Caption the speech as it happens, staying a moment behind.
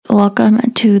Welcome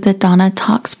to the Donna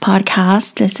Talks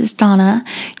podcast. This is Donna,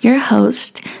 your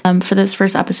host. For this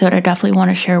first episode, I definitely want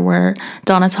to share where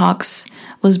Donna Talks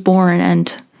was born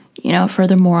and,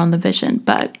 furthermore on the vision.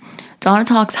 But Donna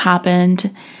Talks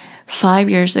happened 5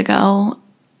 years ago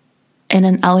in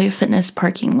an LA Fitness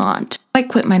parking lot. I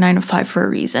quit my 9 to 5 for a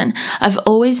reason. I've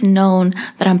always known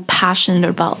that I'm passionate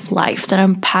about life, that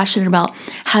I'm passionate about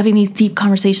having these deep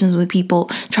conversations with people,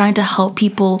 trying to help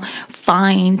people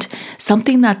find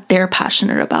something that they're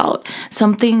passionate about,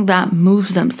 something that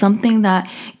moves them, something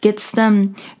that gets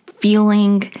them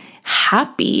feeling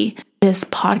happy. This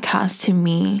podcast to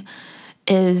me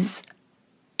is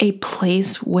a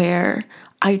place where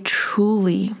I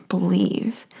truly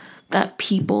believe that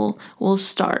people will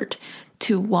start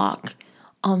to walk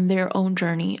on their own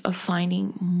journey of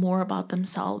finding more about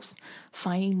themselves,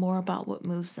 finding more about what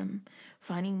moves them,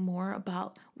 finding more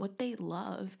about what they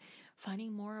love,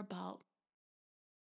 finding more about